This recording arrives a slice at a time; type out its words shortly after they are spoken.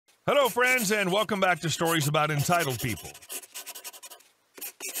Hello, friends, and welcome back to Stories About Entitled People.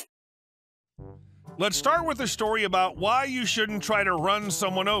 Let's start with a story about why you shouldn't try to run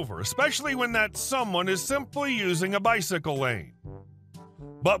someone over, especially when that someone is simply using a bicycle lane.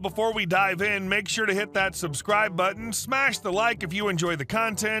 But before we dive in, make sure to hit that subscribe button, smash the like if you enjoy the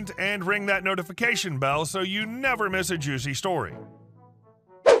content, and ring that notification bell so you never miss a juicy story.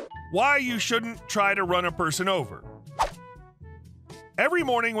 Why you shouldn't try to run a person over. Every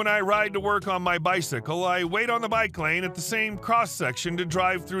morning when I ride to work on my bicycle, I wait on the bike lane at the same cross-section to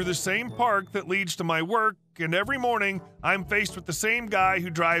drive through the same park that leads to my work, and every morning I'm faced with the same guy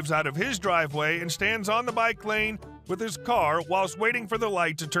who drives out of his driveway and stands on the bike lane with his car whilst waiting for the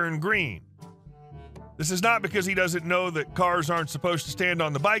light to turn green. This is not because he doesn't know that cars aren't supposed to stand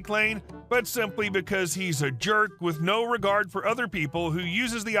on the bike lane, but simply because he's a jerk with no regard for other people who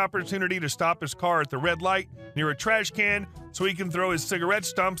uses the opportunity to stop his car at the red light near a trash can so he can throw his cigarette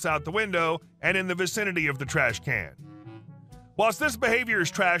stumps out the window and in the vicinity of the trash can. Whilst this behavior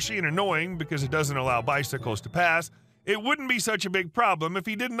is trashy and annoying because it doesn't allow bicycles to pass, it wouldn't be such a big problem if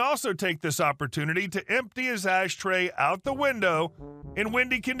he didn't also take this opportunity to empty his ashtray out the window in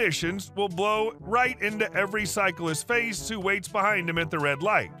windy conditions will blow right into every cyclist's face who waits behind him at the red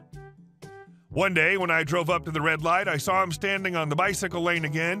light. One day, when I drove up to the red light, I saw him standing on the bicycle lane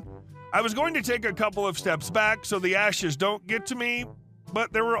again. I was going to take a couple of steps back so the ashes don't get to me,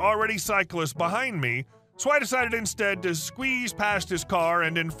 but there were already cyclists behind me, so I decided instead to squeeze past his car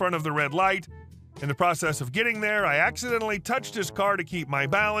and in front of the red light. In the process of getting there, I accidentally touched his car to keep my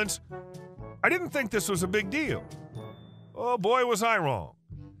balance. I didn't think this was a big deal. Oh boy, was I wrong.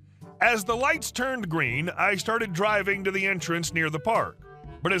 As the lights turned green, I started driving to the entrance near the park.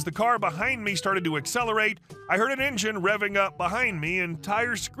 But as the car behind me started to accelerate, I heard an engine revving up behind me and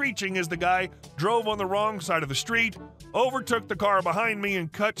tires screeching as the guy drove on the wrong side of the street, overtook the car behind me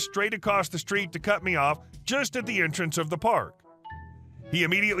and cut straight across the street to cut me off just at the entrance of the park. He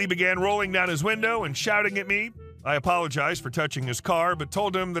immediately began rolling down his window and shouting at me. I apologized for touching his car, but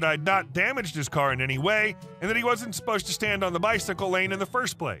told him that I'd not damaged his car in any way and that he wasn't supposed to stand on the bicycle lane in the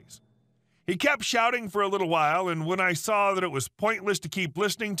first place. He kept shouting for a little while, and when I saw that it was pointless to keep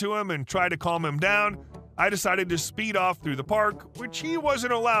listening to him and try to calm him down, I decided to speed off through the park, which he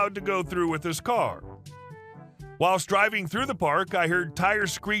wasn't allowed to go through with his car. Whilst driving through the park, I heard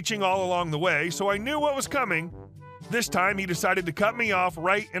tires screeching all along the way, so I knew what was coming. This time, he decided to cut me off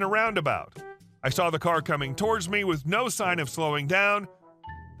right in a roundabout. I saw the car coming towards me with no sign of slowing down.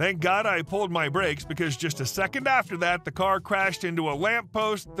 Thank God I pulled my brakes because just a second after that, the car crashed into a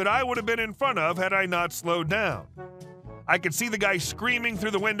lamppost that I would have been in front of had I not slowed down. I could see the guy screaming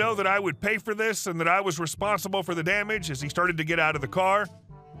through the window that I would pay for this and that I was responsible for the damage as he started to get out of the car.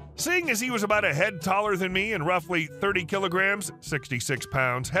 Seeing as he was about a head taller than me and roughly 30 kilograms, 66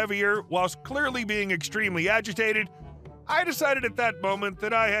 pounds heavier, whilst clearly being extremely agitated, I decided at that moment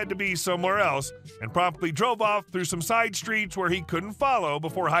that I had to be somewhere else and promptly drove off through some side streets where he couldn't follow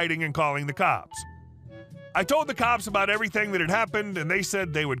before hiding and calling the cops. I told the cops about everything that had happened and they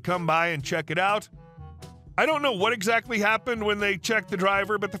said they would come by and check it out. I don't know what exactly happened when they checked the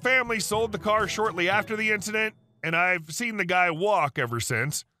driver, but the family sold the car shortly after the incident and I've seen the guy walk ever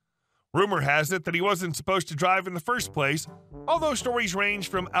since. Rumor has it that he wasn't supposed to drive in the first place, although stories range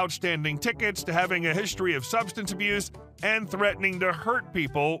from outstanding tickets to having a history of substance abuse and threatening to hurt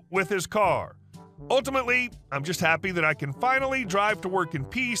people with his car. Ultimately, I'm just happy that I can finally drive to work in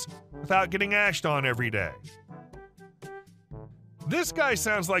peace without getting ashed on every day. This guy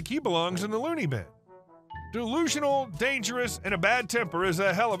sounds like he belongs in the loony bin. Delusional, dangerous, and a bad temper is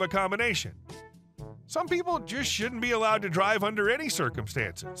a hell of a combination. Some people just shouldn't be allowed to drive under any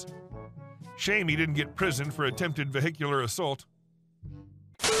circumstances. Shame he didn't get prison for attempted vehicular assault.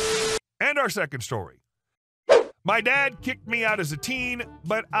 And our second story. My dad kicked me out as a teen,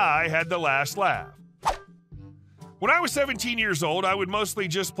 but I had the last laugh. When I was 17 years old, I would mostly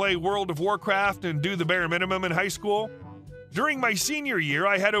just play World of Warcraft and do the bare minimum in high school. During my senior year,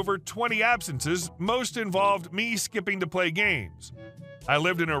 I had over 20 absences, most involved me skipping to play games. I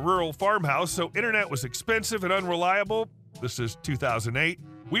lived in a rural farmhouse, so internet was expensive and unreliable. This is 2008.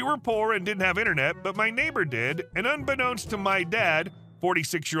 We were poor and didn't have internet, but my neighbor did, and unbeknownst to my dad,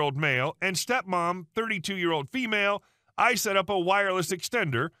 46-year-old male, and stepmom, 32-year-old female, I set up a wireless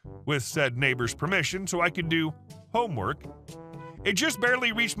extender, with said neighbor's permission, so I could do homework. It just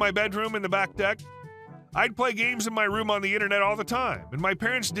barely reached my bedroom in the back deck. I'd play games in my room on the internet all the time, and my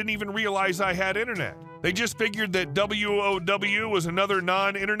parents didn't even realize I had internet. They just figured that WOW was another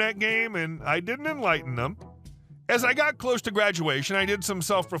non-internet game, and I didn't enlighten them. As I got close to graduation, I did some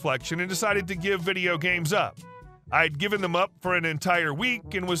self-reflection and decided to give video games up. I'd given them up for an entire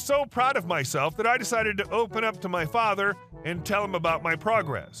week and was so proud of myself that I decided to open up to my father and tell him about my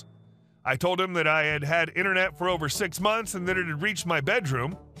progress. I told him that I had had internet for over 6 months and that it had reached my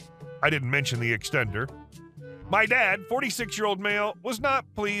bedroom. I didn't mention the extender. My dad, 46-year-old male, was not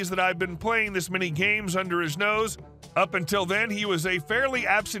pleased that I'd been playing this many games under his nose. Up until then, he was a fairly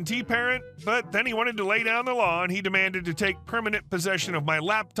absentee parent, but then he wanted to lay down the law and he demanded to take permanent possession of my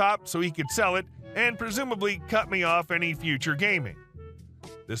laptop so he could sell it and presumably cut me off any future gaming.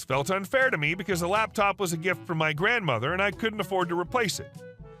 This felt unfair to me because the laptop was a gift from my grandmother and I couldn't afford to replace it.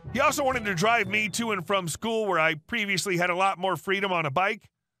 He also wanted to drive me to and from school where I previously had a lot more freedom on a bike.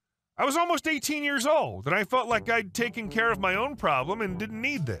 I was almost 18 years old and I felt like I'd taken care of my own problem and didn't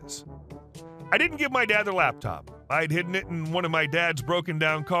need this. I didn't give my dad the laptop. I'd hidden it in one of my dad's broken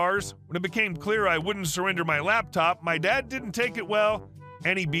down cars. When it became clear I wouldn't surrender my laptop, my dad didn't take it well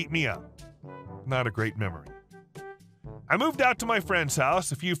and he beat me up. Not a great memory. I moved out to my friend's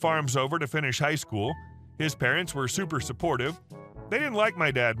house a few farms over to finish high school. His parents were super supportive. They didn't like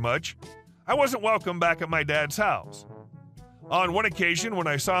my dad much. I wasn't welcome back at my dad's house. On one occasion, when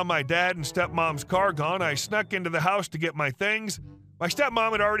I saw my dad and stepmom's car gone, I snuck into the house to get my things. My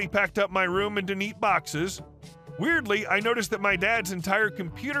stepmom had already packed up my room into neat boxes. Weirdly, I noticed that my dad's entire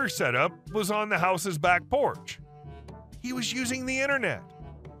computer setup was on the house's back porch. He was using the internet.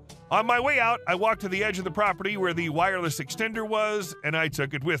 On my way out, I walked to the edge of the property where the wireless extender was, and I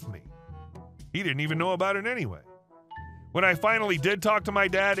took it with me. He didn't even know about it anyway. When I finally did talk to my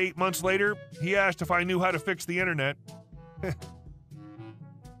dad 8 months later, he asked if I knew how to fix the internet.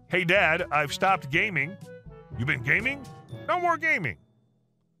 Hey Dad, I've stopped gaming. You been gaming? No more gaming.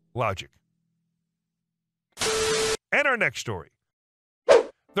 Logic. And our next story.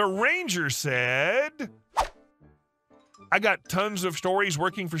 The Ranger said, I got tons of stories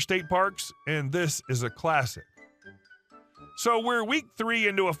working for state parks, and this is a classic. So we're week 3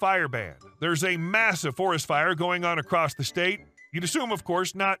 into a fire ban. There's a massive forest fire going on across the state. You'd assume, of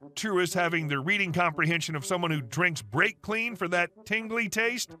course, not tourists having the reading comprehension of someone who drinks brake clean for that tingly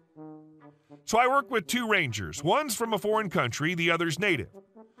taste. So I work with 2 rangers. One's from a foreign country, the other's native.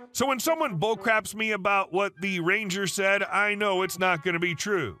 So when someone bullcraps me about what the ranger said, I know it's not going to be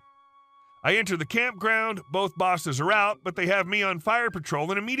true. I enter the campground, both bosses are out, but they have me on fire patrol,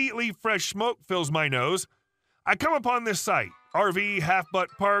 and immediately fresh smoke fills my nose. I come upon this site. RV, half-butt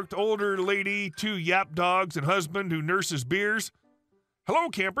parked, older lady, 2 yap dogs, and husband who nurses beers. Hello,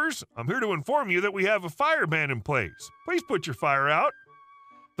 campers. I'm here to inform you that we have a fire ban in place. Please put your fire out.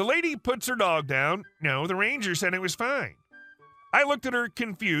 The lady puts her dog down. No, the ranger said it was fine. I looked at her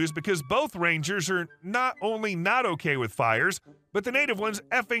confused because both rangers are not only not okay with fires, but the native one's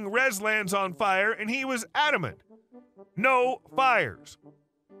effing Resland's on fire, and he was adamant. No fires.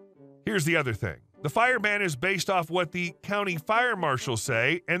 Here's the other thing. The fire ban is based off what the county fire marshals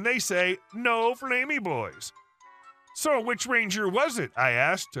say, and they say, no flamey boys. So which ranger was it? I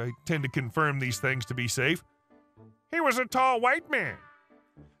asked. I tend to confirm these things to be safe. He was a tall white man.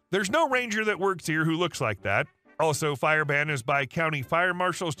 There's no ranger that works here who looks like that. Also, fire ban is by county fire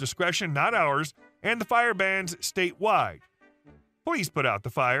marshal's discretion, not ours, and the fire ban's statewide. Please put out the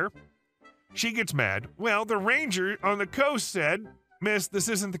fire. She gets mad. Well, the ranger on the coast said, Miss, this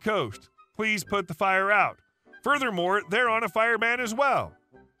isn't the coast. Please put the fire out. Furthermore, they're on a fire ban as well.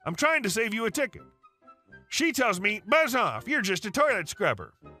 I'm trying to save you a ticket. She tells me, buzz off, you're just a toilet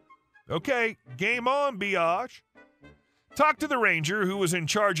scrubber. Okay, game on, biatch. Talked to the ranger who was in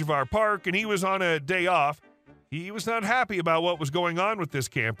charge of our park, and he was on a day off. He was not happy about what was going on with this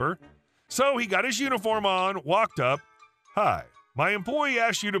camper. So he got his uniform on, walked up. Hi, my employee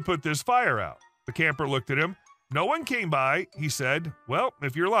asked you to put this fire out. The camper looked at him. No one came by. He said, well,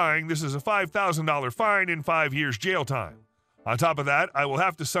 if you're lying, this is a $5,000 fine and 5 years jail time. On top of that, I will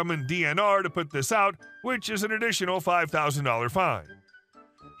have to summon DNR to put this out, which is an additional $5,000 fine.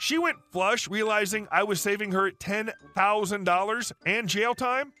 She went flush, realizing I was saving her $10,000 and jail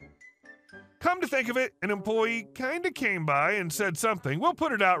time. Come to think of it, an employee kind of came by and said something. We'll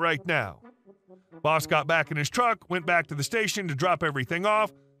put it out right now. Boss got back in his truck, went back to the station to drop everything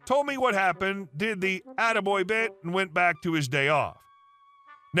off, told me what happened, did the attaboy bit, and went back to his day off.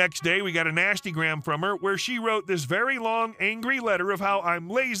 Next day, we got a nastygram from her where she wrote this very long, angry letter of how I'm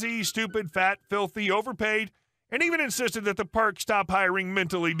lazy, stupid, fat, filthy, overpaid, and even insisted that the park stop hiring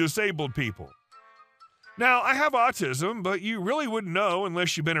mentally disabled people. Now, I have autism, but you really wouldn't know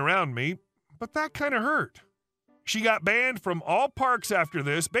unless you've been around me. But that kind of hurt. She got banned from all parks after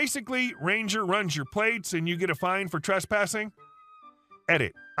this. Basically, ranger runs your plates and you get a fine for trespassing.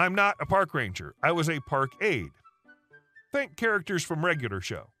 Edit. I'm not a park ranger. I was a park aide. Think characters from regular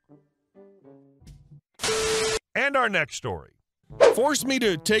show. And our next story. Force me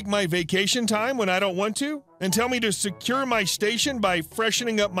to take my vacation time when I don't want to, and tell me to secure my station by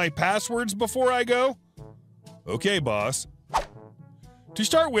freshening up my passwords before I go? Okay, boss. To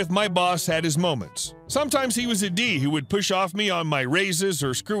start with, my boss had his moments. Sometimes he was a D who would push off me on my raises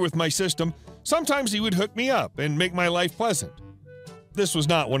or screw with my system. Sometimes he would hook me up and make my life pleasant. This was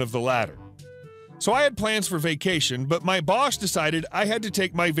not one of the latter. So I had plans for vacation, but my boss decided I had to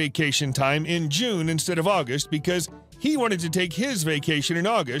take my vacation time in June instead of August because he wanted to take his vacation in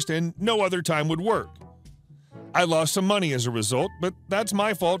August and no other time would work. I lost some money as a result, but that's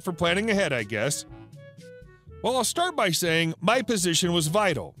my fault for planning ahead, I guess. Well, I'll start by saying my position was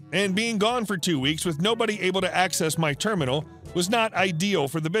vital, and being gone for 2 weeks with nobody able to access my terminal was not ideal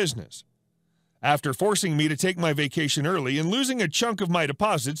for the business. After forcing me to take my vacation early and losing a chunk of my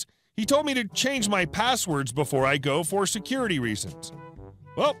deposits, he told me to change my passwords before I go for security reasons.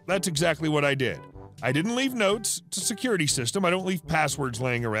 Well, that's exactly what I did. I didn't leave notes. It's a security system. I don't leave passwords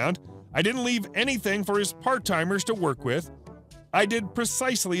laying around. I didn't leave anything for his part-timers to work with. I did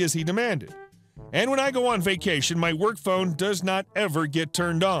precisely as he demanded. And when I go on vacation, my work phone does not ever get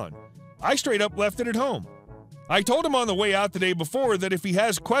turned on. I straight up left it at home. I told him on the way out the day before that if he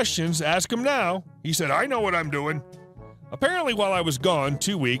has questions, ask him now. He said, I know what I'm doing. Apparently, while I was gone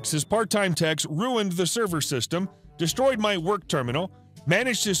 2 weeks, his part-time techs ruined the server system, destroyed my work terminal,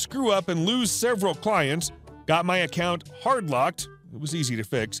 managed to screw up and lose several clients, got my account hard-locked, it was easy to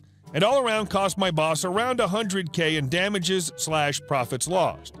fix, and all around cost my boss around $100K in damages/profits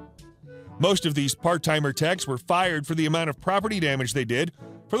lost. Most of these part-timer techs were fired for the amount of property damage they did.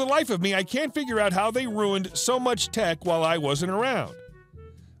 For the life of me, I can't figure out how they ruined so much tech while I wasn't around.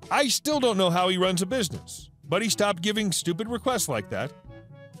 I still don't know how he runs a business, but he stopped giving stupid requests like that.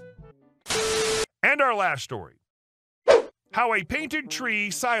 And our last story. How a painted tree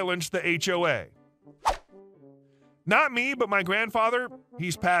silenced the HOA. Not me, but my grandfather.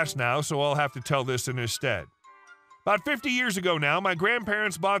 He's passed now, so I'll have to tell this in his stead. About 50 years ago now, my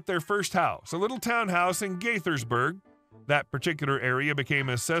grandparents bought their first house, a little townhouse in Gaithersburg. That particular area became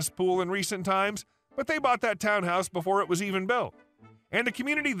a cesspool in recent times, but they bought that townhouse before it was even built. And the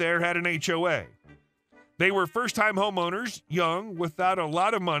community there had an HOA. They were first-time homeowners, young, without a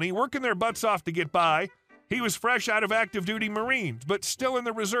lot of money, working their butts off to get by. He was fresh out of active-duty Marines, but still in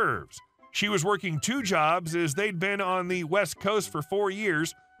the reserves. She was working 2 jobs as they'd been on the West Coast for 4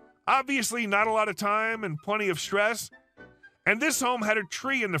 years. Obviously not a lot of time and plenty of stress. And this home had a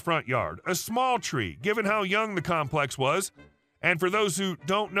tree in the front yard, a small tree, given how young the complex was. And for those who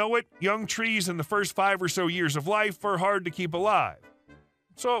don't know it, young trees in the first 5 or so years of life are hard to keep alive.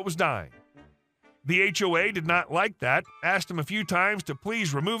 So it was dying. The HOA did not like that, asked him a few times to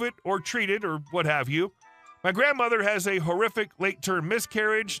please remove it or treat it or what have you. My grandmother has a horrific late-term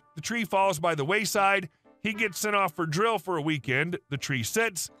miscarriage. The tree falls by the wayside. He gets sent off for drill for a weekend. The tree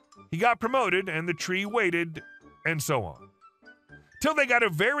sits. He got promoted, and the tree waited, and so on. Till they got a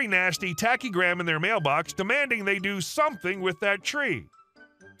very nasty tachygram in their mailbox demanding they do something with that tree.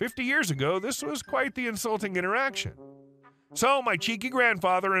 50 years ago, this was quite the insulting interaction. So my cheeky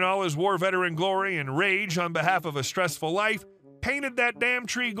grandfather, in all his war veteran glory and rage on behalf of a stressful life, painted that damn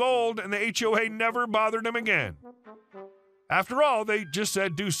tree gold, and the HOA never bothered him again. After all, they just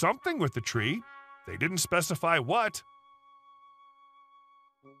said do something with the tree. They didn't specify what.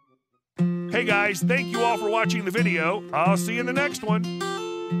 Hey guys, thank you all for watching the video. I'll see you in the next one.